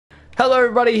Hello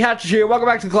everybody, Hatcher here, welcome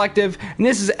back to the Collective, and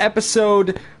this is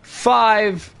episode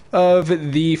 5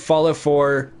 of the Fallout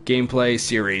 4 gameplay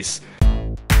series.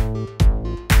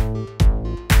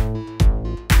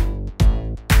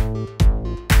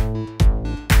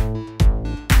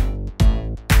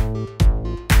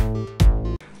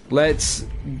 Let's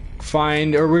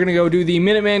find, or we're gonna go do the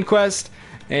Minuteman quest,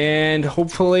 and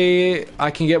hopefully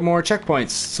I can get more checkpoints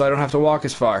so I don't have to walk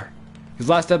as far. Because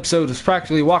last episode was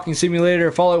practically walking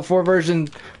simulator, Fallout 4 version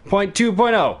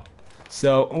 0.2.0.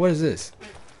 So, what is this?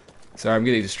 Sorry, I'm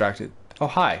getting distracted. Oh,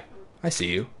 hi. I see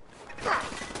you.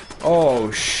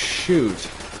 Oh, shoot.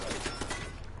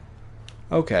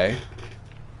 Okay.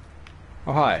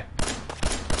 Oh, hi.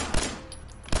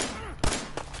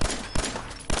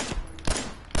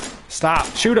 Stop!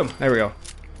 Shoot him! There we go.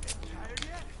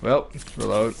 Well,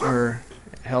 reload, or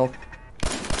health.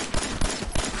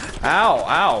 Ow!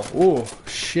 Ow! Ooh,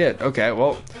 shit. Okay,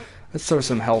 well, let's throw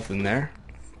some health in there.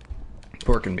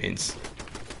 Pork and beans.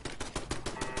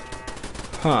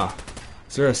 Huh.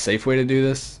 Is there a safe way to do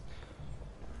this?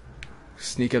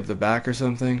 Sneak up the back or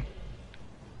something?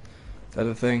 Is that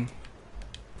a thing?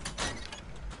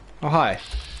 Oh, hi.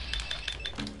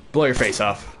 Blow your face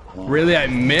off. Really? I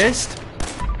missed?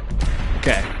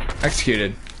 Okay.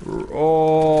 Executed.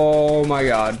 Oh my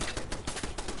god.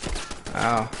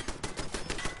 Ow.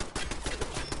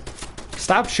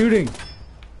 Stop shooting.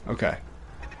 Okay.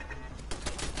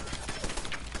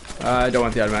 I don't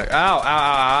want the automatic. Ow, ow,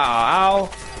 ow, ow, ow.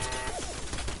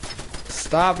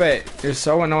 Stop it. You're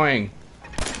so annoying.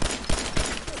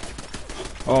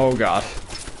 Oh god.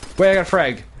 Wait, I got a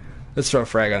frag. Let's throw a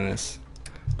frag on this.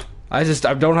 I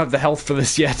don't have the health for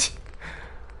this yet.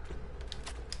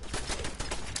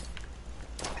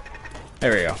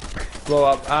 There we go. Blow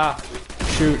up. Ah.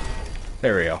 Shoot.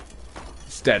 There we go.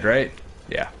 It's dead, right?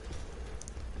 Yeah.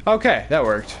 Okay, that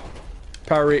worked.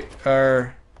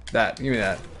 That. Give me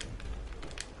that.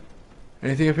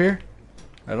 Anything up here?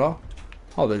 At all?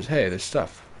 Oh, there's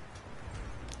stuff.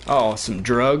 Oh, some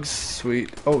drugs. Sweet.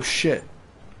 Oh, shit.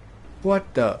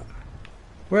 What the?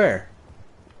 Where?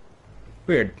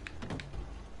 Weird.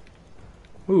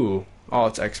 Ooh. Oh,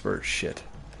 it's expert. Shit.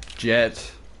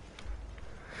 Jet.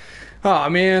 Oh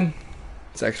man,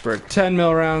 it's expert. 10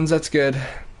 mil rounds, that's good.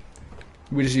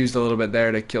 We just used a little bit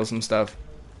there to kill some stuff.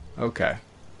 Okay.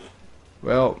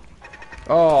 Well,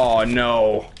 oh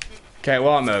no. Okay,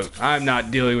 well I'm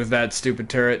not dealing with that stupid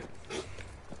turret.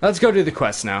 Let's go do the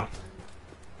quest now.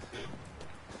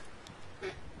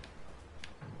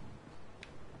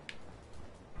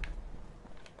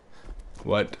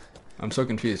 What? I'm so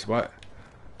confused. What?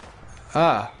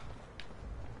 Ah.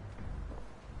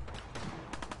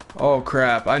 Oh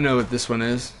crap, I know what this one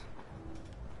is.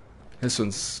 This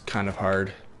one's kind of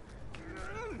hard.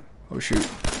 Oh shoot.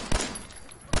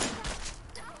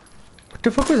 What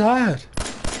the fuck was that?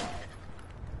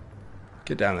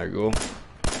 Get down there, ghoul.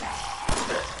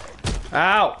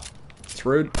 Ow! It's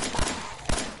rude.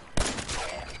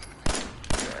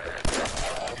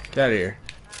 Get out of here.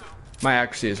 My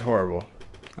accuracy is horrible.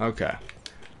 Okay.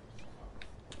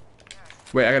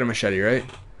 Wait, I got a machete, right?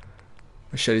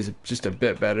 Machete's just a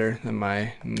bit better than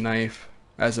my knife,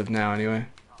 as of now anyway.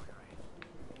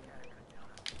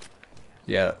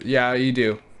 Yeah, you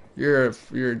do.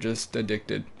 You're just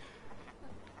addicted.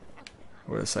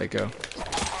 What a psycho.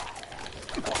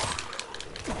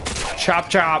 Chop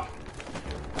chop!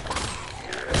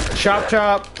 Chop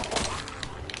chop!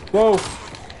 Whoa!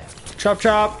 Chop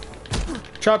chop!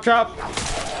 Chop chop!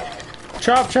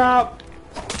 Chop chop!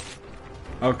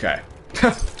 Okay.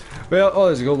 Well, oh,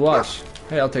 there's a gold watch.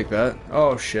 Hey, I'll take that.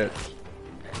 Oh, shit.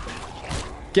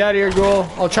 Get out of here, ghoul.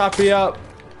 I'll chop you up.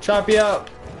 Chop you up.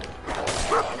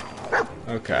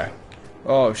 Okay.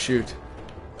 Oh, shoot.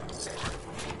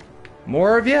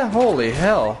 More of you? Holy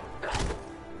hell.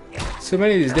 So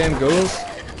many of these damn ghouls.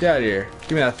 Get out of here.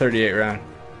 Give me that 38 round.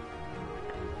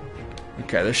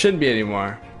 Okay, there shouldn't be any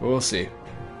more, but we'll see.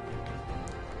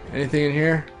 Anything in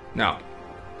here? No.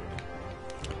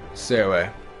 Stay away.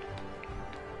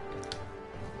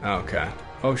 Okay.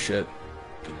 Oh shit.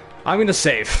 I'm gonna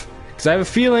save, because I have a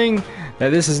feeling that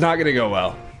this is not gonna go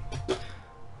well.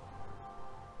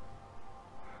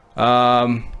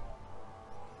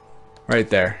 Right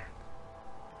there.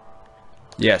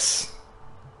 Yes.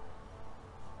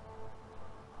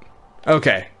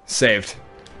 Okay. Saved.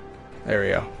 There we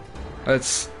go.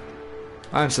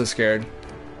 I'm so scared.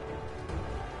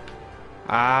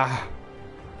 Ah.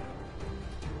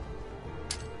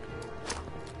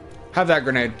 Have that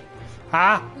grenade.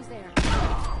 Ah!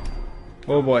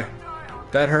 Oh boy.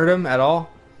 That hurt him at all?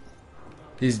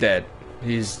 He's dead.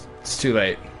 It's too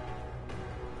late.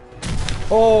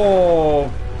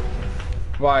 Oh!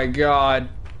 my god.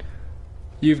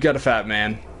 You've got a fat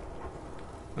man.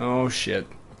 Oh shit.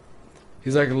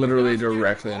 He's like literally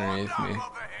directly underneath me.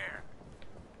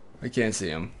 I can't see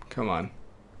him. Come on.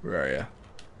 Where are you?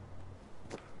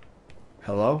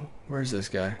 Hello? Where's this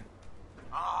guy?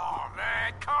 Oh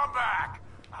man, come back!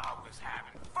 I was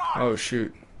having fun. Oh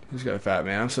shoot. He's got a fat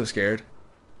man. I'm so scared.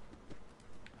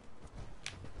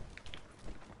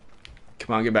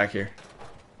 Come on, get back here.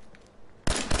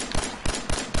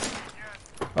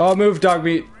 Oh, move, dog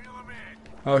meat.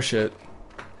 Oh shit.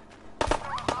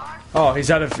 Oh,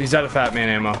 he's out of fat man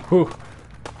ammo. Whew.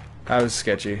 That was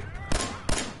sketchy.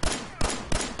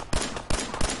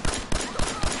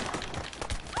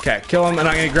 Okay, kill him, and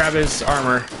I'm gonna grab his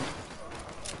armor.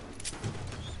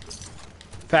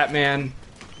 Fat man.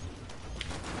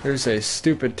 There's a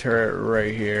stupid turret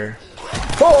right here.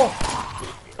 Oh!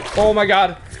 Oh my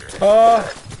god.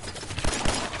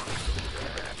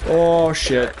 Oh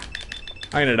shit.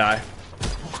 I'm gonna die.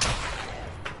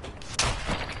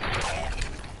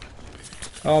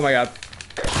 Oh my god.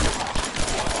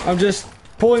 I'm just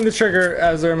pulling the trigger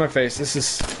as they're in my face. This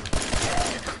is...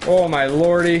 Oh my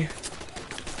lordy.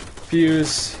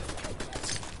 Fuse.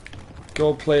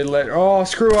 Gold plate letter. Oh,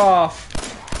 screw off.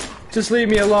 Just leave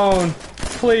me alone.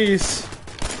 Please.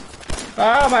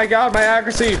 Oh my god, my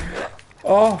accuracy.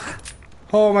 Oh.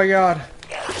 Oh my god.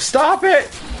 Stop it.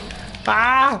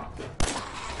 Ah.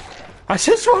 I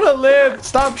just want to live.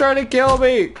 Stop trying to kill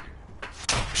me.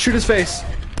 Shoot his face.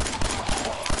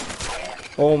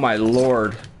 Oh my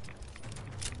lord.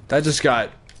 That just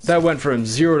got... That went from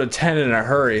 0 to 10 in a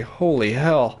hurry. Holy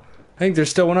hell. I think there's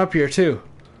still one up here too.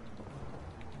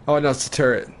 Oh no, it's the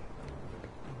turret.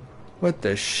 What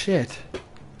the shit?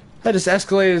 That just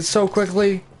escalated so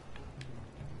quickly.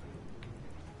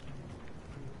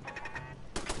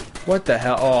 What the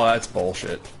hell? Oh, that's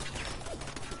bullshit.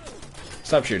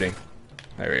 Stop shooting.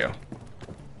 There we go.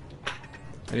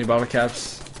 Any bottle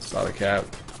caps? Bottle cap.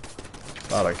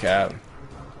 Bottle cap.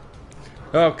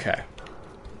 Okay.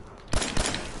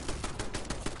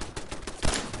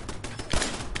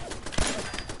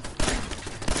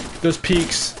 Those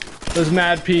peaks. Those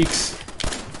mad peaks.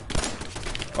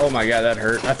 Oh my god, that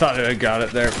hurt. I thought I had got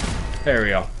it there. There we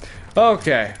go.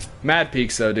 Okay. Mad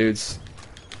peaks though, dudes.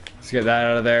 Let's get that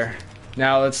out of there.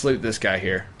 Now let's loot this guy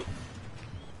here.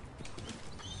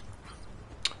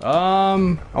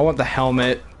 I want the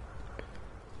helmet.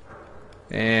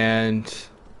 And...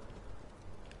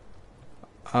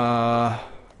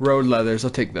 road leathers.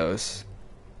 I'll take those.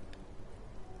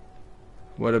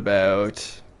 What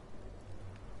about...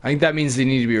 I think that means they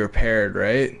need to be repaired,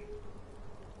 right?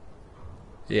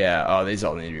 Yeah, oh, these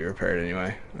all need to be repaired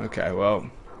anyway. Okay, well.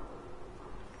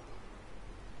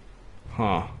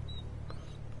 Huh.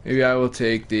 Maybe I will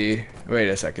take the... Wait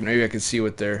a second, maybe I can see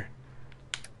what they're...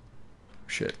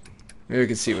 Shit. Maybe I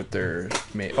can see what they're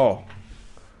made... Oh.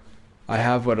 I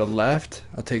have what, a left?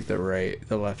 I'll take the right,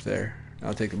 the left there.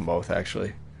 I'll take them both,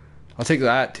 actually. I'll take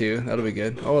that, too. That'll be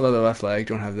good. Oh, the left leg,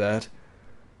 don't have that.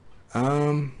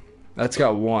 That's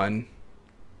got one.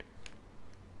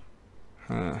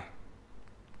 Huh.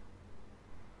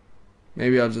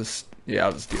 Maybe I'll just... Yeah,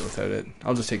 I'll just deal without it.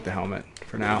 I'll just take the helmet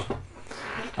for now.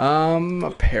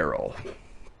 Apparel.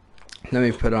 Let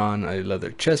me put on a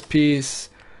leather chest piece.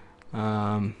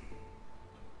 Leather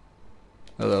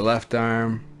left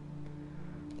arm.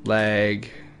 Leg.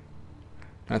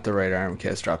 Not the right arm. Okay,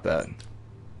 let's drop that.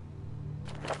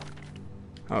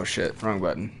 Oh shit, wrong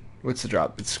button. What's the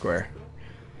drop? It's square.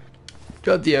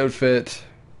 Drop the outfit.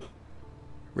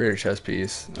 Rear chest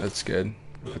piece. That's good.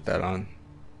 Put that on.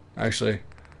 Actually.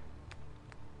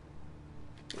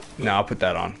 No, I'll put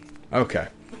that on. Okay.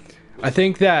 I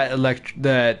think that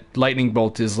that lightning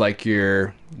bolt is like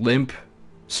your limp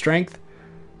strength.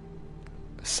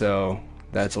 So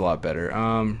that's a lot better.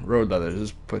 Road leather,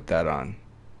 just put that on.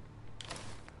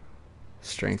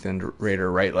 Strengthened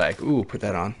raider right leg. Ooh, put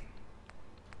that on.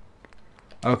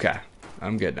 Okay.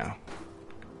 I'm good now.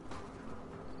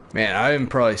 Man, I am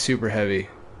probably super heavy.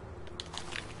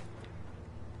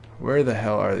 Where the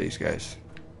hell are these guys?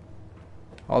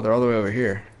 Oh, they're all the way over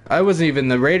here. I wasn't even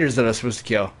the raiders that I was supposed to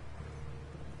kill.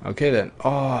 Okay then.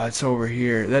 Oh, it's over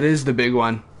here. That is the big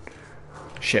one.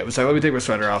 Shit, what's that? Let me take my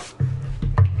sweater off.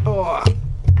 Oh.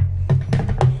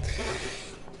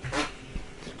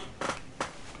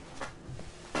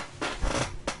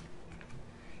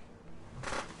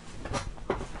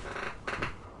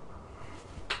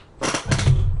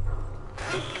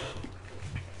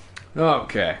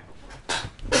 Okay.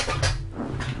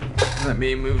 Let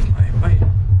me move my mic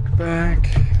back.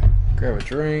 Grab a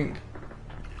drink.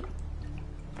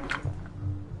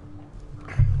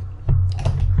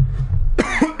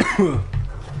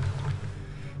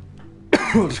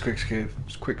 We'll just quick save.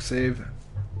 Just quick save.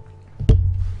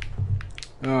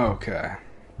 Okay.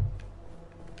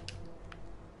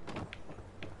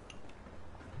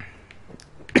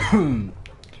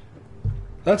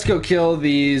 Let's go kill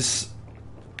these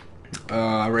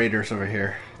raiders over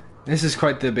here. This is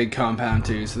quite the big compound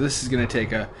too, so this is gonna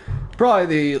take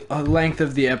probably the length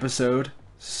of the episode.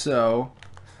 So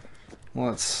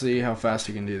let's see how fast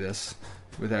we can do this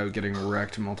without getting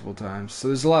wrecked multiple times. So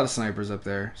there's a lot of snipers up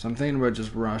there, so I'm thinking about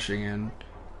just rushing in.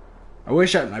 I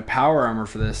wish I had my power armor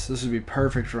for this. This would be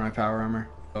perfect for my power armor.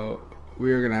 Oh,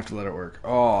 we are gonna have to let it work.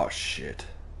 Oh shit.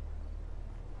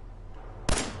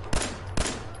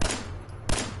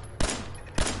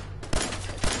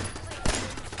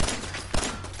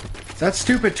 That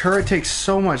stupid turret takes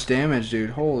so much damage,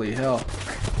 dude. Holy hell.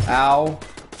 Ow.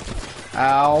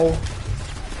 Ow.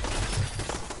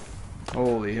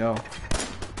 Holy hell.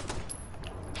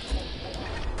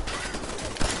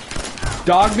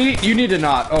 Dog meat? You need to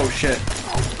not. Oh shit. I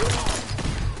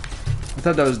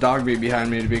thought that was dog meat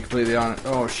behind me, to be completely honest.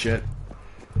 Oh shit.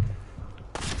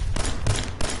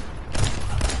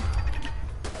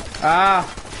 Ah.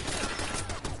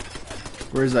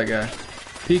 Where's that guy?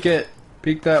 Peek it.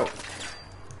 Peek that.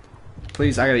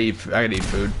 Please, I gotta eat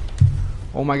food.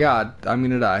 Oh my god, I'm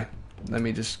gonna die. Let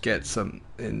me just get some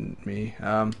in me.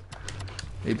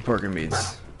 Eat the pork and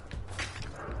beans.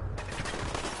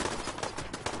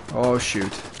 Oh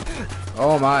shoot.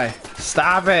 Oh my.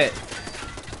 Stop it!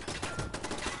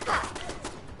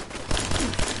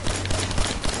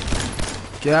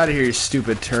 Get out of here, you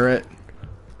stupid turret.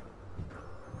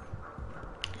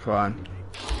 Come on.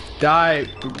 Die!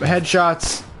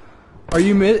 Headshots! Are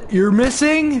you're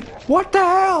missing? What the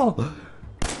hell?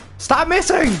 Stop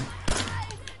missing!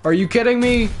 Are you kidding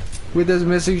me? With this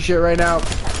missing shit right now?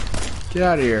 Get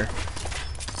out of here.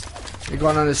 You're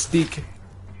going on a steak.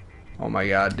 Oh my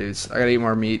god, dudes. I gotta eat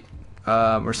more meat.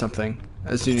 Or something.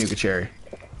 Let's do Nuka Cherry.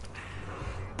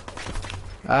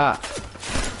 Ah.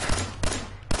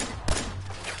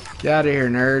 Get out of here,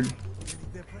 nerd.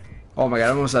 Oh my god,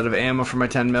 I'm almost out of ammo for my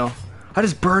 10 mil. I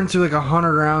just burned through like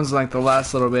 100 rounds in like the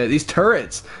last little bit. These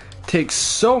turrets take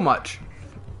so much.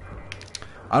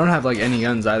 I don't have like any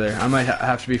guns either. I might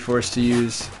have to be forced to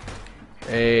use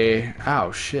a...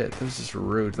 Ow, shit. This is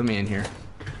rude. Let me in here.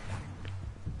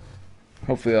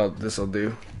 Hopefully this'll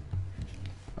do.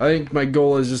 I think my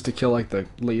goal is just to kill like the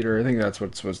leader. I think that's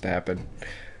what's supposed to happen.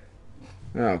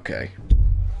 Okay.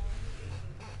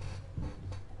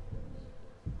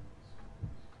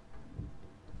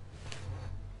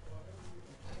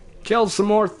 Kill some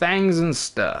more things and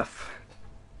stuff.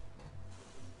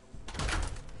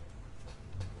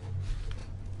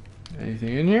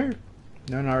 Anything in here?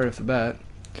 No, not right off the bat.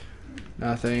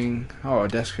 Nothing. Oh, a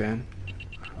desk fan.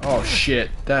 Oh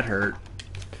shit, that hurt.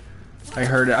 I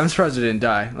heard it. I'm surprised it didn't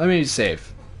die. Let me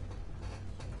save.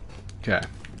 Okay.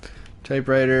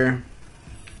 Typewriter.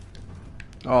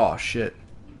 Oh shit.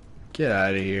 Get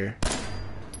out of here.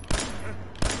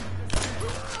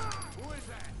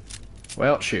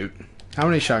 Well, shoot. How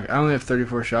many shots? I only have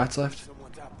 34 shots left.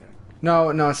 No,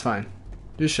 it's fine.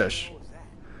 Just shush.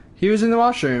 He was in the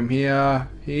washroom.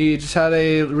 He just had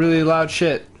a really loud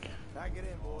shit.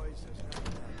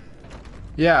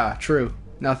 Yeah, true.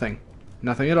 Nothing.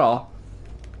 Nothing at all.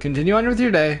 Continue on with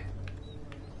your day.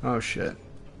 Oh shit.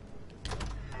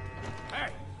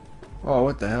 Oh,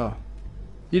 what the hell?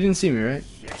 You didn't see me, right?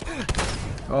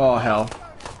 Oh hell.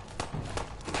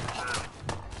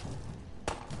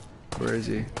 Where is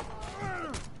he?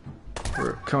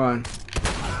 Come on.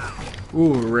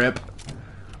 Ooh, rip.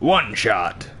 One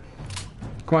shot.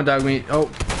 Come on, dog meat.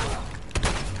 Oh.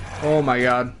 Oh my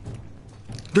god.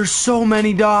 There's so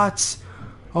many dots.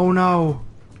 Oh no.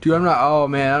 Dude, I'm not. Oh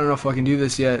man, I don't know if I can do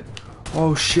this yet.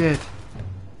 Oh shit.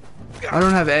 I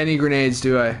don't have any grenades,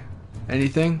 do I?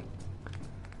 Anything?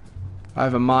 I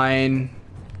have a mine.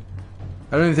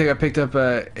 I don't even think I picked up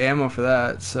ammo for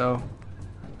that, so.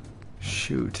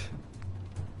 Shoot.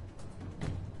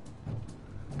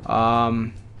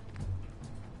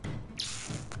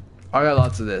 I got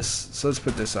lots of this, so let's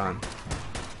put this on.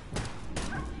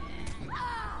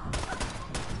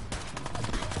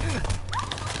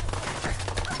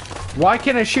 Why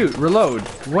can't I shoot? Reload.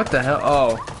 What the hell?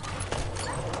 Oh.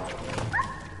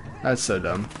 That's so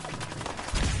dumb.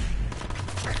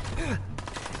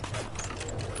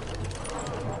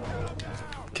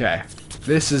 Okay.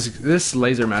 This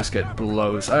laser musket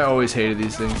blows. I always hated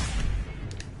these things.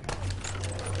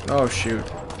 Oh shoot.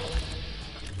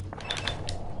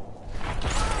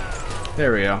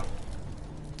 There we go.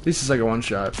 At least it's like a one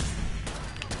shot.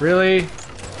 Really?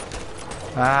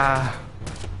 Ah.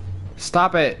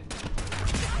 Stop it.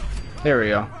 There we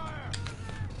go.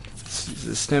 This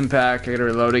is a stim pack. I gotta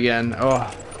reload again.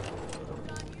 Oh.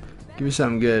 Give me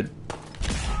something good.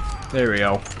 There we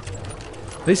go.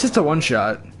 At least it's a one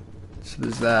shot. So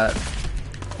there's that.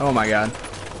 Oh my god.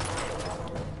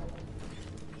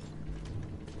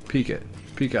 Peek it.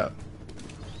 Peek up.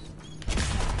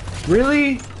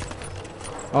 Really?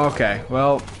 Okay,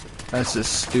 well, that's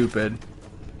just stupid.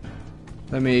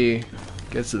 Let me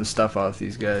get some stuff off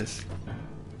these guys.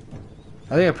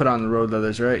 I think I put on the road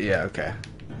leathers, right? Yeah, okay.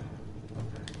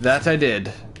 That I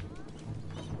did.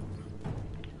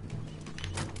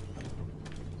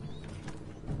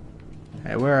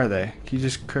 Hey, where are they? Can you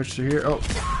just crouch through here? Oh.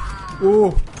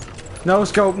 Ooh. No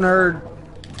scope, nerd.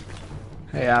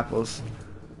 Hey, apples.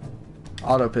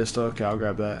 Auto pistol. Okay, I'll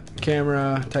grab that.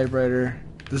 Camera, typewriter.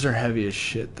 These are heavy as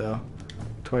shit, though.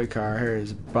 Toy car.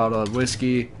 Here's a bottle of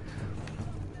whiskey.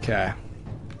 Okay.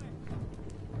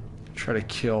 Try to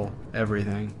kill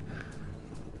everything.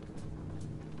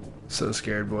 So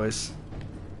scared, boys.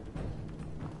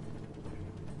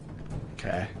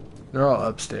 Okay. They're all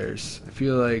upstairs. I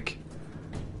feel like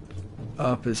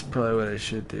up is probably what I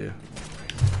should do.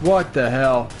 What the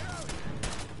hell?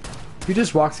 You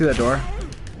just walked through that door?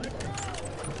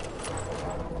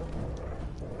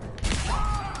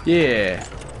 Yeah.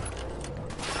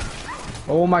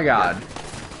 Oh my god.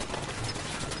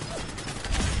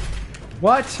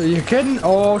 What? Are you kidding?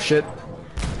 Oh shit.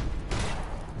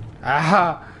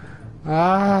 Ah.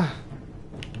 Ah.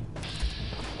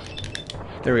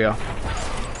 There we go.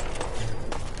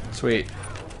 Sweet.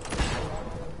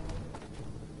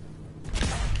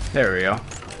 There we go.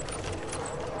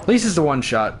 At least it's a one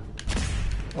shot.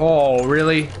 Oh,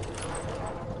 really?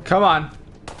 Come on.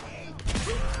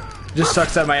 Just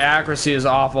sucks that my accuracy is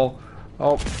awful.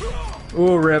 Oh.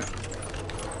 Ooh, rip.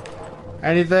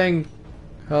 Anything?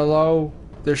 Hello?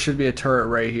 There should be a turret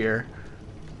right here.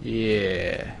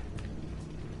 Yeah.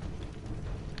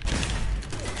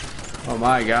 Oh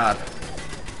my god.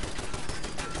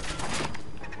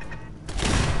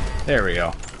 There we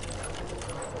go.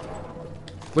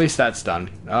 At least that's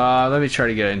done. Let me try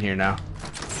to get in here now.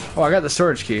 Oh, I got the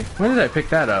storage key. When did I pick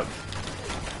that up?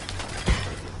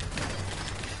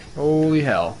 Holy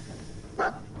hell.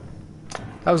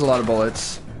 That was a lot of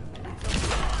bullets.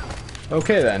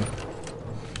 Okay then.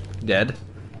 Dead.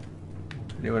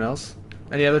 Anyone else?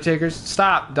 Any other takers?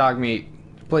 Stop, dog meat.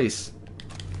 Please.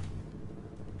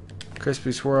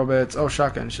 Crispy swirl bits. Oh,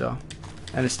 shotgun shell.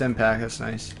 And a stim pack. That's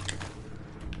nice.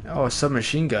 Oh, a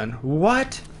submachine gun.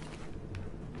 What?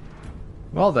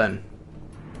 Well then.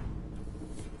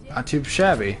 Not too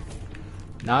shabby.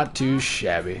 Not too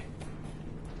shabby.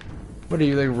 What, are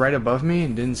you like right above me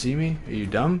and didn't see me? Are you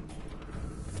dumb?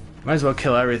 Might as well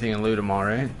kill everything and loot them all,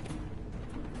 right?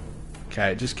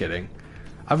 Okay, just kidding.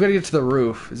 I've got to get to the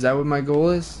roof. Is that what my goal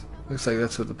is? Looks like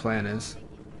that's what the plan is.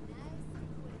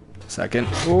 Second.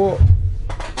 Oh.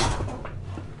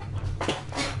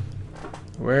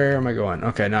 Where am I going?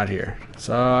 Okay, not here.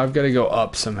 So I've got to go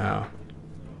up somehow.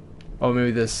 Oh,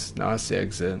 maybe this. No, that's the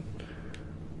exit.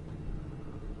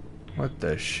 What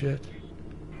the shit?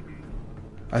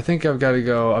 I think I've got to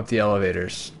go up the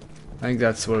elevators. I think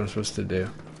that's what I'm supposed to do.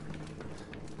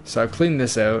 So I've cleaned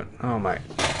this out. Oh my.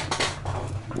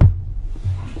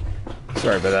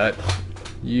 Sorry about that.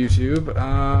 YouTube.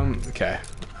 Okay.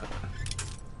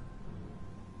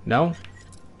 No?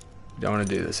 Don't want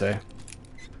to do this, eh?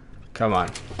 Come on.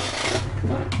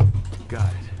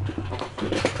 Got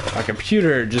it. My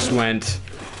computer just went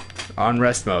on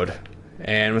rest mode.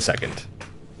 And 1 second.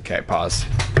 Okay, pause.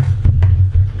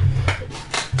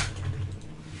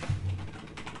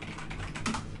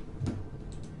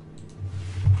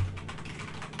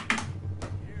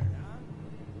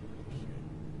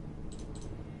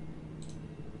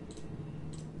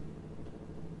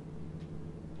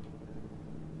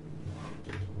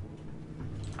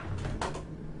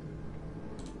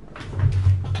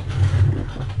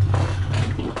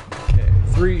 Okay,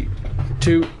 3,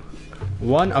 2,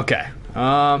 1. Okay.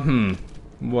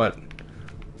 What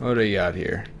do you got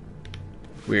here?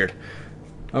 Weird.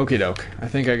 Okie doke. I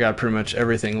think I got pretty much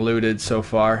everything looted so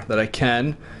far that I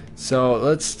can. So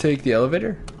let's take the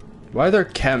elevator. Why are there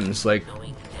chems? Like,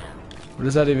 what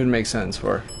does that even make sense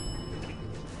for?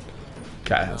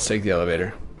 Okay, let's take the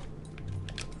elevator.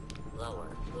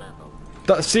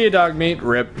 See ya, dog meat.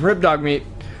 Rip. Rip, dog meat.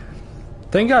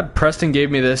 Thank God Preston gave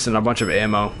me this and a bunch of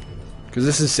ammo. Because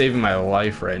this is saving my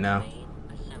life right now.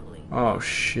 Oh,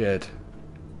 shit.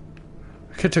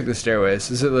 I could have took the stairways.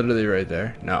 Is it literally right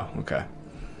there? No. Okay.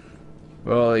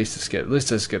 Well, at least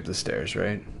I skip the stairs,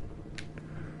 right?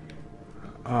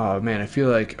 Oh, man. I feel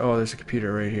like... Oh, there's a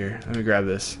computer right here. Let me grab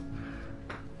this.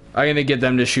 I'm gonna get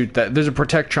them to shoot that. There's a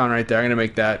Protectron right there. I'm gonna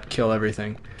make that kill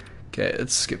everything. Okay,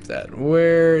 let's skip that.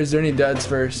 Where is there any duds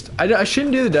first? I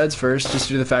shouldn't do the duds first, just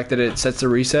due to the fact that it sets the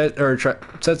reset, or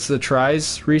sets the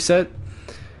tries reset.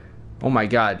 Oh my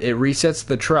god, it resets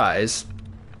the tries.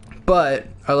 But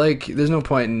I like, there's no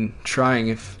point in trying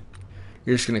if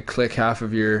you're just gonna click half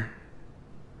of your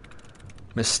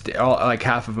mistake, like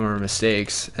half of them are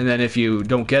mistakes, and then if you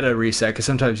don't get a reset, because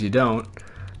sometimes you don't,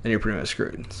 then you're pretty much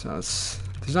screwed. So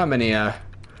there's not many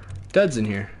duds in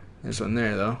here. There's one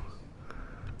there though.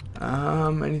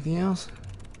 Anything else?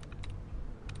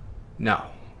 No,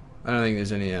 I don't think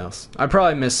there's anything else. I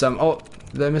probably missed some. Oh,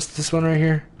 did I miss this one right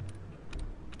here?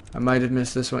 I might have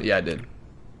missed this one. Yeah, I did.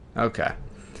 Okay,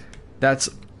 that's.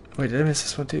 Wait, did I miss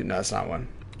this one too? No, it's not one.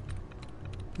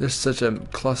 There's such a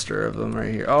cluster of them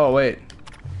right here. Oh wait,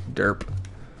 derp.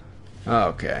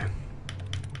 Okay.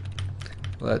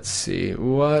 Let's see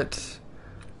which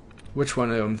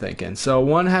one am I thinking? So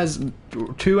one has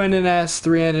 2 end in S,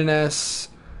 3 end in S,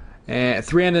 and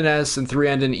 3 end in S and 3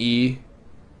 end in E.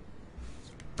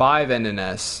 5 end in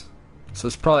S. So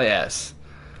it's probably S.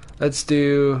 Let's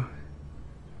do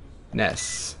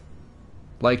Ness.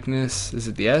 Likeness. Is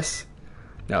it the S?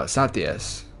 No, it's not the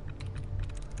S.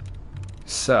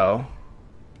 So,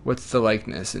 what's the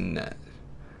likeness in that?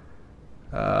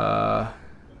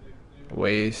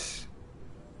 Waste.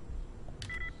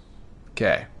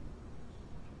 Okay.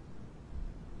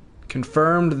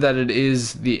 Confirmed that it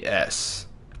is the S.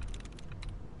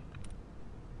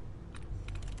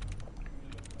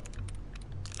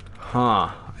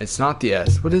 Huh. It's not the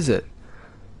S. What is it?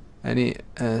 Any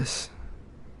S?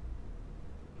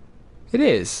 It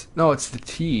is. No, it's the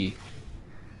T.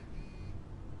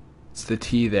 It's the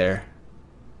T there.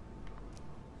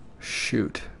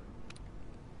 Shoot.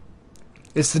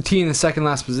 It's the T in the second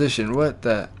last position. What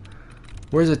the?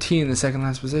 Where's a T in the second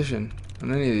last position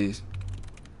on any of these?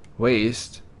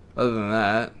 Waste. Other than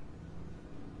that.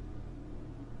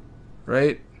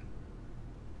 Right?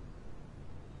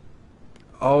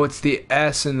 Oh, it's the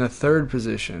S in the third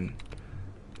position.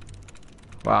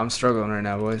 Wow, I'm struggling right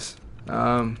now, boys.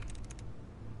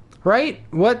 Right?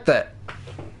 What the?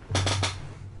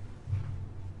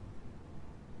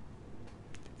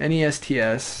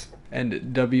 NESTS and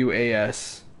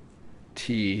WASTE.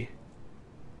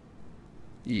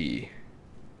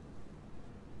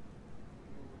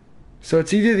 So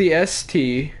it's either the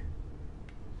ST.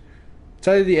 It's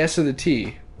either the S or the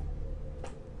T.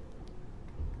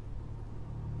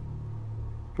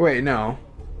 Wait, no.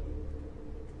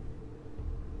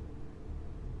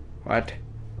 What?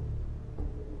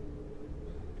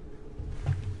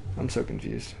 I'm so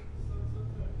confused.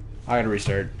 I gotta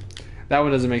restart. That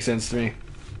one doesn't make sense to me.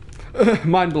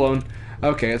 Mind blown.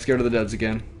 Okay, let's go to the duds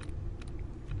again.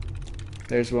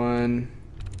 There's one.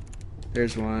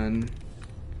 There's one.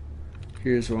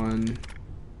 Here's one.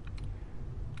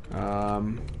 I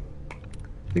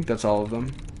think that's all of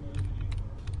them.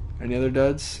 Any other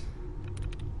duds?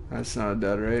 That's not a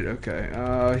dud, right? Okay.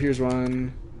 Here's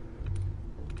one.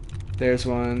 There's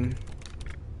one.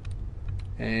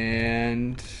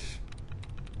 And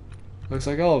looks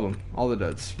like all of them. All the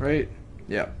duds, right?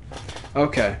 Yep.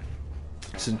 Okay.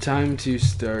 So time to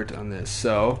start on this.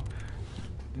 So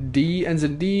D ends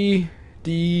in D.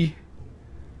 D.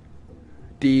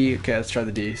 D. Okay, let's try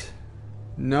the D's.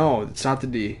 No, it's not the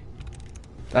D.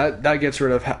 That gets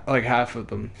rid of like half of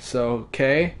them. So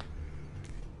K.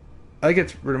 That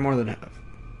gets rid of more than half.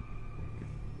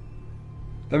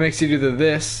 That makes it either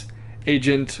this,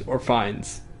 agent, or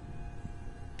fines.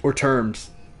 Or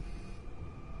terms.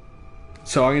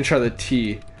 So I'm gonna try the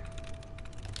T.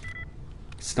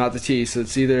 It's not the T, so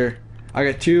it's either I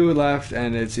got 2 left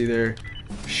and it's either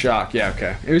shock. Yeah,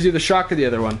 okay. It was either shock or the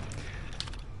other one.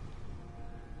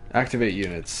 Activate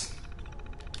units.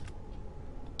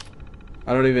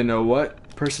 I don't even know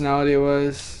what personality it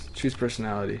was. Choose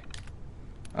personality.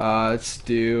 Let's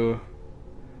do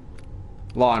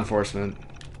law enforcement.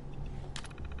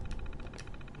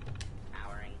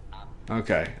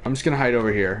 Okay, I'm just gonna hide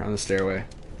over here on the stairway.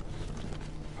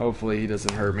 Hopefully he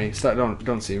doesn't hurt me. Stop!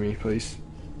 Don't see me, please.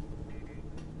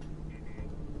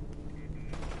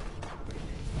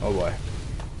 Oh boy.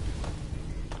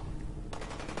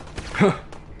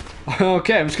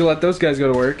 Okay, I'm just gonna let those guys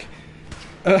go to work.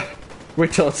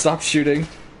 Wait till it stops shooting.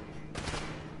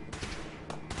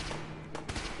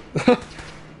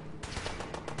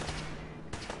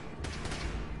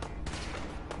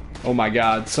 Oh my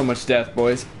god, so much death,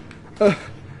 boys.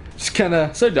 Just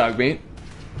kinda... So, dog meat,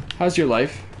 how's your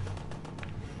life?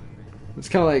 It's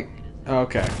kinda like...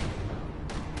 Okay.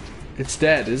 It's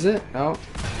dead, is it? Oh.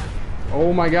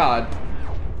 Oh my god.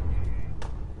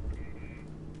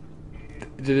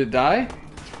 Did it die?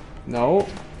 No.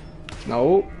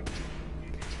 No.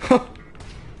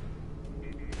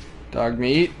 Dog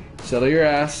meat. Settle your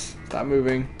ass. Stop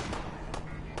moving.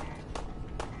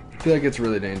 I feel like it's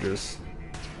really dangerous.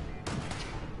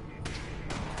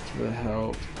 What the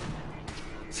hell?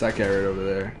 It's that guy right over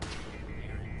there.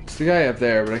 It's the guy up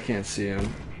there, but I can't see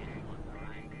him.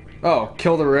 Oh,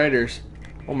 kill the raiders.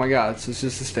 Oh my god, so it's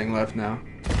just this thing left now.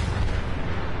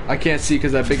 I can't see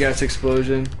because that big ass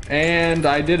explosion. And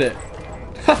I did it.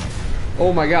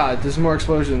 Oh my god, there's more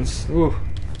explosions. Ooh.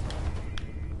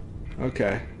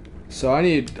 Okay. So I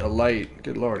need a light.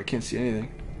 Good lord, I can't see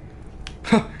anything.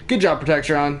 Good job,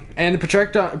 Protectron. And the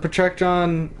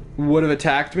Protectron would have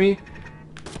attacked me.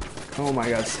 Oh my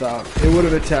god, stop. It would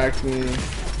have attacked me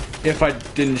if I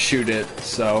didn't shoot it.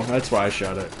 So that's why I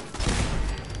shot it.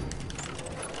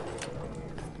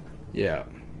 Yeah.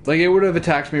 Like, it would have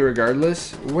attacked me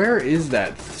regardless. Where is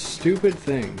that stupid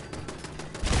thing?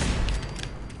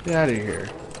 Get out of here.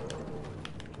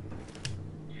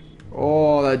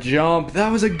 Oh, that jump.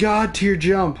 That was a god tier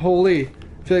jump. Holy.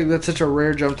 I feel like that's such a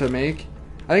rare jump to make.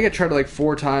 I think I tried it like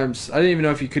 4 times. I didn't even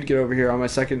know if you could get over here on my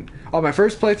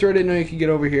first playthrough. I didn't know you could get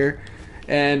over here.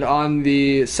 And on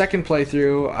the second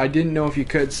playthrough, I didn't know if you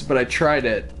could, but I tried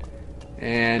it.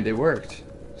 And it worked.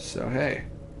 So, hey.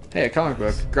 Hey, a comic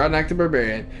book. Groudon Active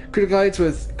Barbarian. Critical hits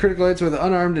with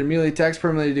unarmed and melee attacks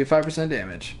permanently do 5%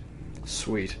 damage.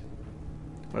 Sweet.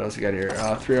 What else we got here?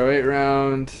 308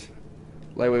 round.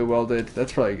 Lightweight welded.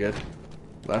 That's probably good.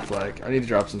 Left leg. I need to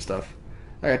drop some stuff.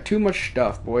 I got too much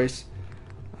stuff, boys.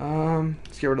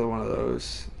 Let's get rid of one of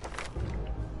those.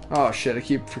 Oh shit, I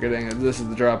keep forgetting that this is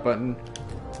the drop button.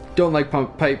 Don't like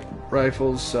pipe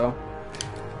rifles, so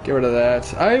get rid of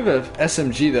that. I have a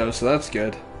SMG though, so that's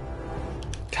good.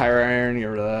 Tire iron, get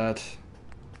rid of that.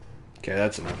 Okay,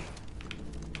 that's enough.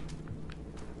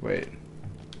 Wait.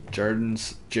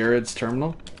 Jared's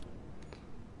terminal?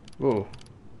 Whoa.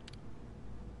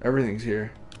 Everything's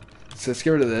here. So let's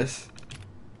get rid of this.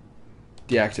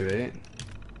 Deactivate.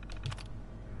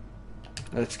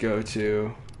 Let's go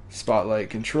to spotlight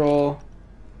control.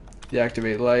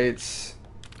 Deactivate lights.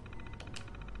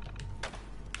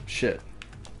 Shit.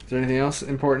 Is there anything else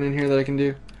important in here that I can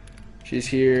do? She's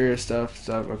here, stuff.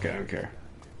 Okay, I don't care.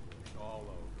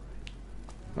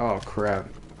 Oh, crap.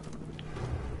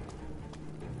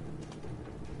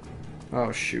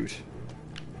 Oh, shoot.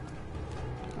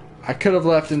 I could have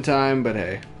left in time, but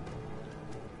hey.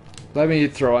 Let me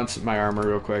throw on my armor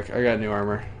real quick. I got new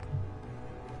armor.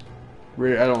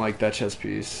 I don't like that chest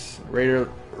piece. Raider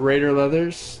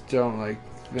leathers. Don't like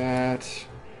that.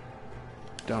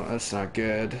 That's not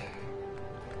good.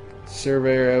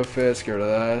 Surveyor outfits. Get rid of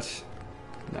that.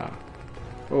 No.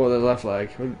 Oh, the left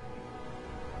leg.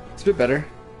 It's a bit better.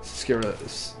 Let's get rid of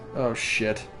this. Oh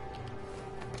shit.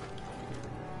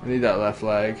 I need that left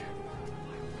leg.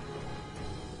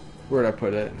 Where'd I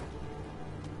put it?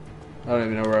 I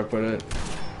don't even know where I put it.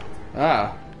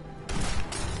 Ah.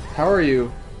 How are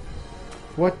you?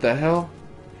 What the hell?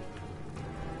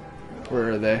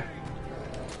 Where are they?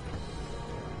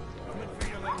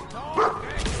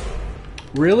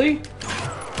 Really?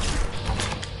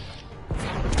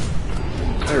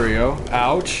 There we go.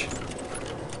 Ouch.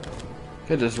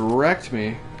 It just wrecked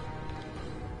me.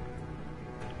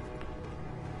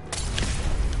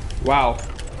 Wow.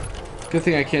 Good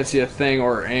thing I can't see a thing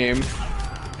or aim.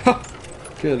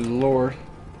 Good lord.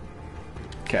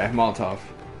 Okay, Molotov.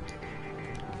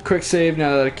 Quick save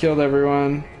now that I killed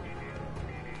everyone.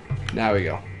 Now we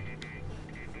go.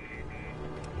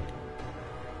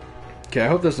 Okay, I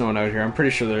hope there's no one out here. I'm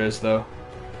pretty sure there is, though.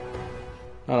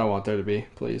 I don't want there to be,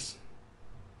 please.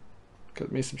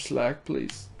 Cut me some slack,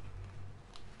 please.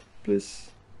 Please.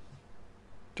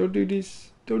 Don't do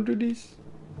this. Don't do this.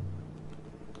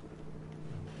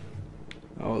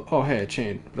 Oh, hey, a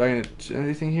chain. Did I get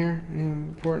anything here?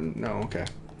 Anything important? No, okay.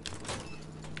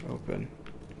 Open.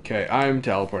 Okay, I'm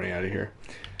teleporting out of here.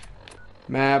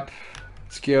 Map.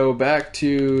 Let's go back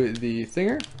to the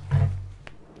thinger.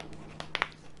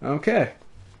 Okay.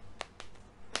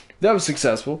 That was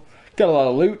successful. Got a lot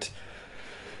of loot.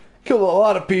 Killed a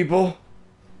lot of people.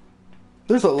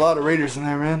 There's a lot of raiders in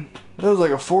there, man. That was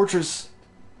like a fortress.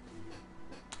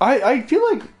 I feel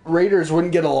like raiders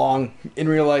wouldn't get along in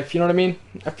real life, you know what I mean?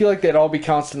 I feel like they'd all be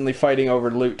constantly fighting over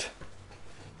loot.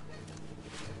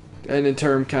 And in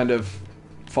turn kind of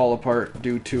fall apart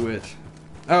due to it.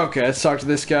 Okay, let's talk to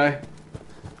this guy.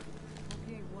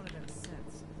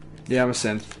 Yeah, I'm a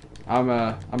synth. I'm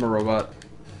a robot.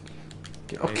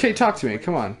 Okay, talk to me,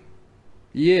 come on.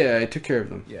 Yeah, I took care of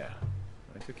them. Yeah,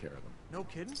 I took care of them. No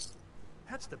kidding?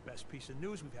 That's the best piece of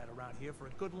news we've had around here for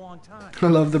a good long time. I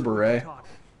love the beret.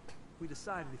 We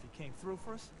decided if you came through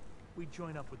for us, we'd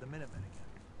join up with the Minutemen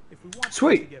again. If we want things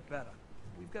Sweet. to get better,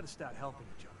 we've got to start helping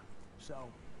each other. So,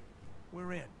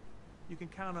 we're in. You can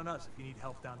count on us if you need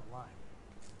help down the line.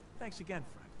 Thanks again,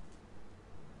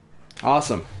 friend.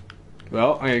 Awesome.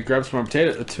 Well, I'm gonna grab some more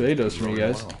potatoes from you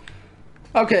guys.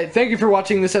 Okay, thank you for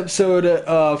watching this episode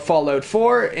of Fallout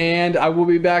 4, and I will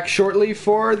be back shortly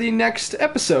for the next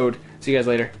episode. See you guys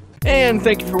later. And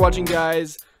thank you for watching,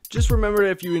 guys. Just remember,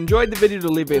 if you enjoyed the video, to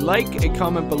leave a like, a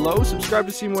comment below, subscribe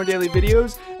to see more daily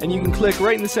videos, and you can click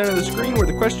right in the center of the screen where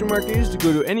the question mark is to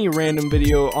go to any random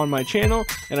video on my channel,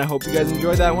 and I hope you guys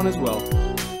enjoy that one as well.